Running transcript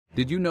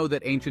Did you know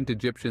that ancient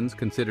Egyptians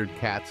considered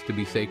cats to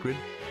be sacred?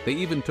 They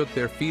even took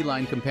their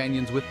feline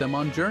companions with them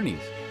on journeys.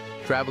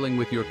 Traveling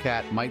with your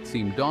cat might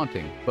seem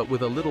daunting, but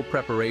with a little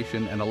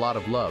preparation and a lot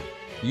of love,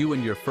 you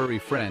and your furry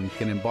friend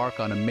can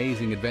embark on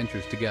amazing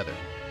adventures together.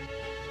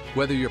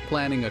 Whether you're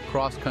planning a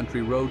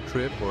cross-country road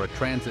trip or a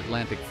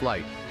transatlantic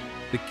flight,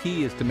 the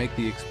key is to make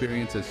the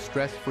experience as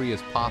stress-free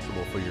as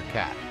possible for your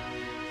cat.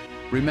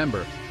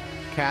 Remember,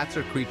 cats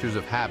are creatures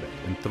of habit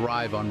and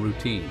thrive on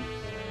routine.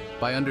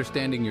 By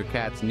understanding your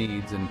cat's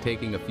needs and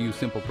taking a few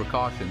simple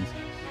precautions,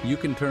 you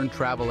can turn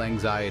travel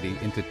anxiety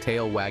into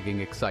tail-wagging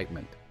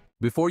excitement.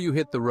 Before you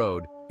hit the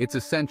road, it's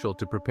essential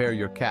to prepare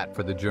your cat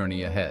for the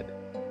journey ahead.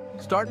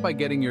 Start by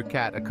getting your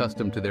cat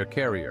accustomed to their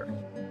carrier.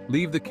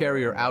 Leave the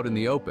carrier out in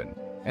the open,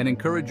 and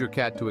encourage your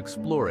cat to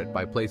explore it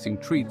by placing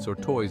treats or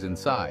toys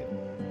inside.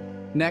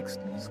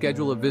 Next,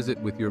 schedule a visit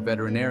with your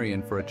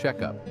veterinarian for a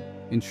checkup.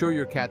 Ensure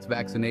your cat's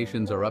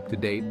vaccinations are up to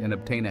date and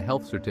obtain a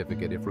health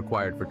certificate if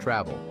required for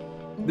travel.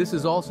 This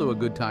is also a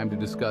good time to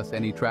discuss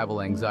any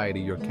travel anxiety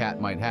your cat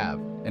might have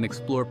and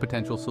explore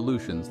potential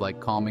solutions like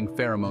calming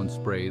pheromone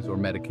sprays or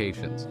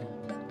medications.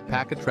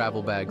 Pack a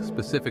travel bag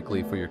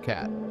specifically for your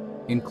cat.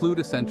 Include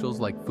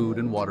essentials like food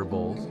and water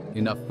bowls,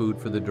 enough food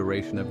for the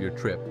duration of your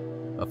trip,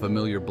 a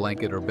familiar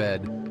blanket or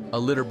bed, a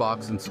litter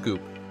box and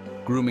scoop,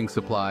 grooming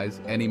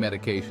supplies, any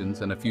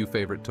medications, and a few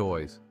favorite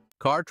toys.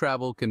 Car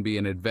travel can be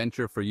an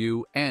adventure for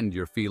you and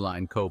your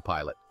feline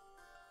co-pilot.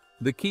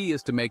 The key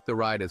is to make the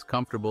ride as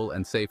comfortable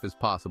and safe as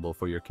possible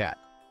for your cat.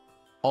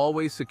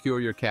 Always secure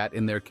your cat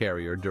in their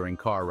carrier during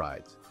car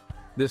rides.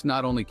 This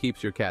not only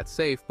keeps your cat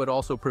safe, but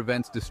also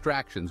prevents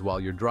distractions while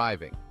you're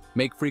driving.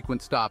 Make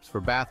frequent stops for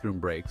bathroom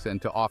breaks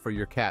and to offer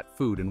your cat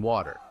food and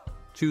water.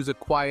 Choose a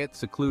quiet,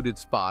 secluded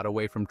spot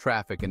away from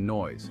traffic and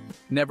noise.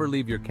 Never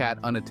leave your cat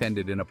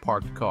unattended in a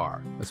parked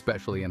car,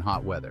 especially in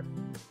hot weather.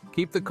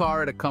 Keep the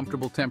car at a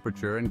comfortable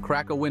temperature and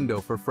crack a window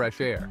for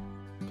fresh air.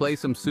 Play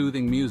some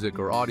soothing music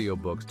or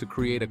audiobooks to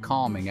create a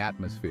calming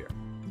atmosphere.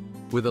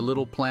 With a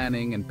little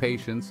planning and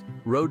patience,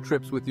 road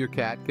trips with your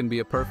cat can be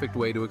a perfect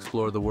way to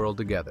explore the world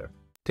together.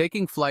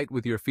 Taking flight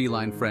with your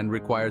feline friend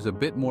requires a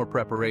bit more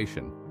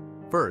preparation.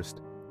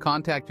 First,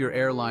 contact your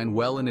airline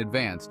well in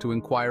advance to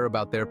inquire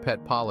about their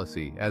pet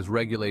policy, as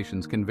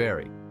regulations can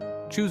vary.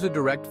 Choose a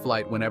direct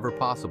flight whenever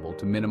possible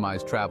to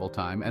minimize travel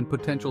time and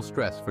potential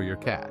stress for your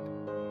cat.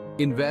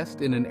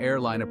 Invest in an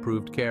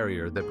airline-approved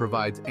carrier that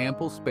provides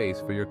ample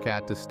space for your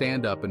cat to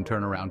stand up and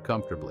turn around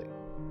comfortably.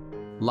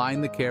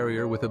 Line the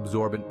carrier with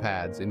absorbent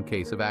pads in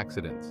case of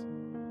accidents.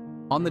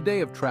 On the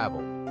day of travel,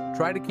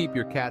 try to keep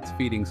your cat's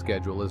feeding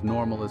schedule as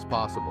normal as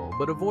possible,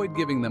 but avoid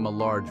giving them a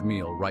large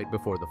meal right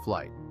before the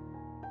flight.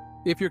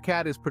 If your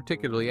cat is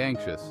particularly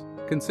anxious,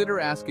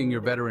 consider asking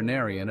your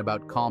veterinarian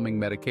about calming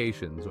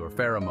medications or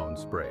pheromone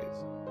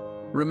sprays.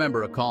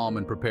 Remember, a calm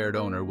and prepared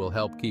owner will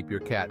help keep your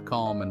cat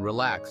calm and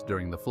relaxed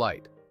during the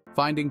flight.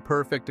 Finding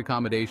Purrfect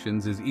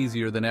accommodations is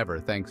easier than ever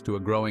thanks to a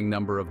growing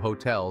number of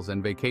hotels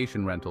and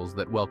vacation rentals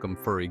that welcome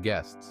furry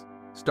guests.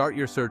 Start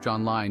your search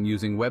online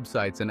using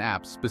websites and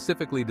apps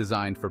specifically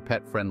designed for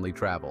pet-friendly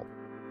travel.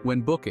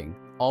 When booking,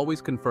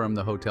 always confirm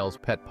the hotel's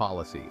pet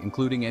policy,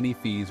 including any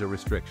fees or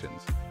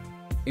restrictions.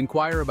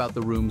 Inquire about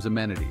the room's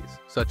amenities,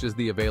 such as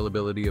the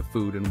availability of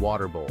food and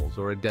water bowls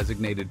or a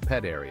designated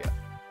pet area.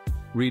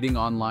 Reading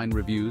online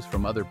reviews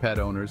from other pet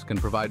owners can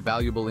provide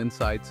valuable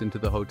insights into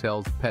the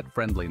hotel's pet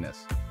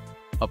friendliness.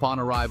 Upon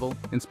arrival,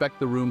 inspect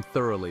the room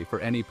thoroughly for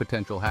any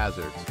potential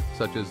hazards,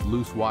 such as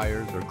loose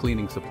wires or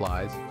cleaning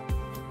supplies.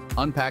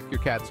 Unpack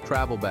your cat's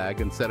travel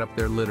bag and set up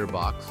their litter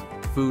box,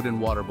 food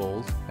and water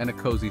bowls, and a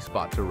cozy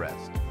spot to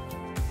rest.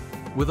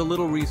 With a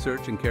little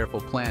research and careful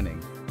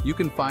planning, you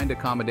can find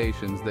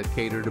accommodations that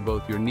cater to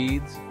both your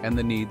needs and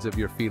the needs of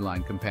your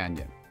feline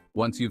companion.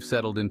 Once you've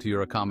settled into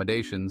your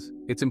accommodations,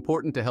 it's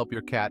important to help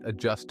your cat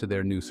adjust to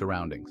their new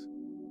surroundings.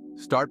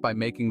 Start by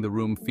making the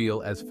room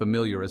feel as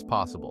familiar as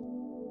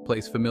possible.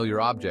 Place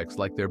familiar objects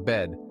like their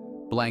bed,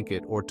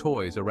 blanket, or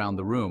toys around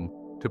the room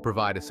to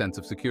provide a sense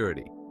of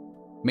security.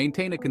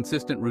 Maintain a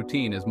consistent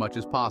routine as much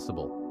as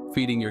possible,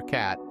 feeding your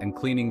cat and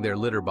cleaning their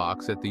litter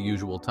box at the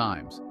usual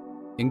times.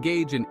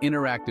 Engage in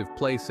interactive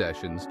play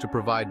sessions to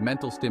provide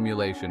mental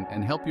stimulation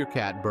and help your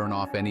cat burn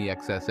off any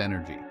excess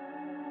energy.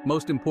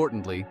 Most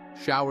importantly,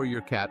 shower your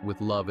cat with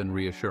love and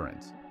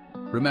reassurance.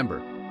 Remember,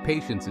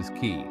 patience is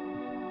key.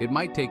 It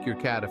might take your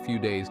cat a few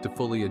days to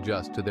fully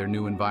adjust to their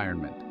new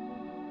environment.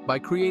 By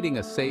creating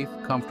a safe,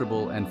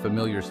 comfortable, and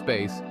familiar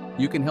space,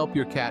 you can help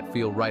your cat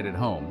feel right at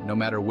home, no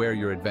matter where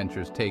your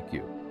adventures take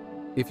you.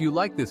 If you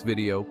like this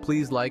video,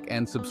 please like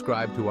and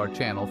subscribe to our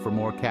channel for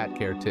more cat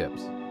care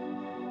tips.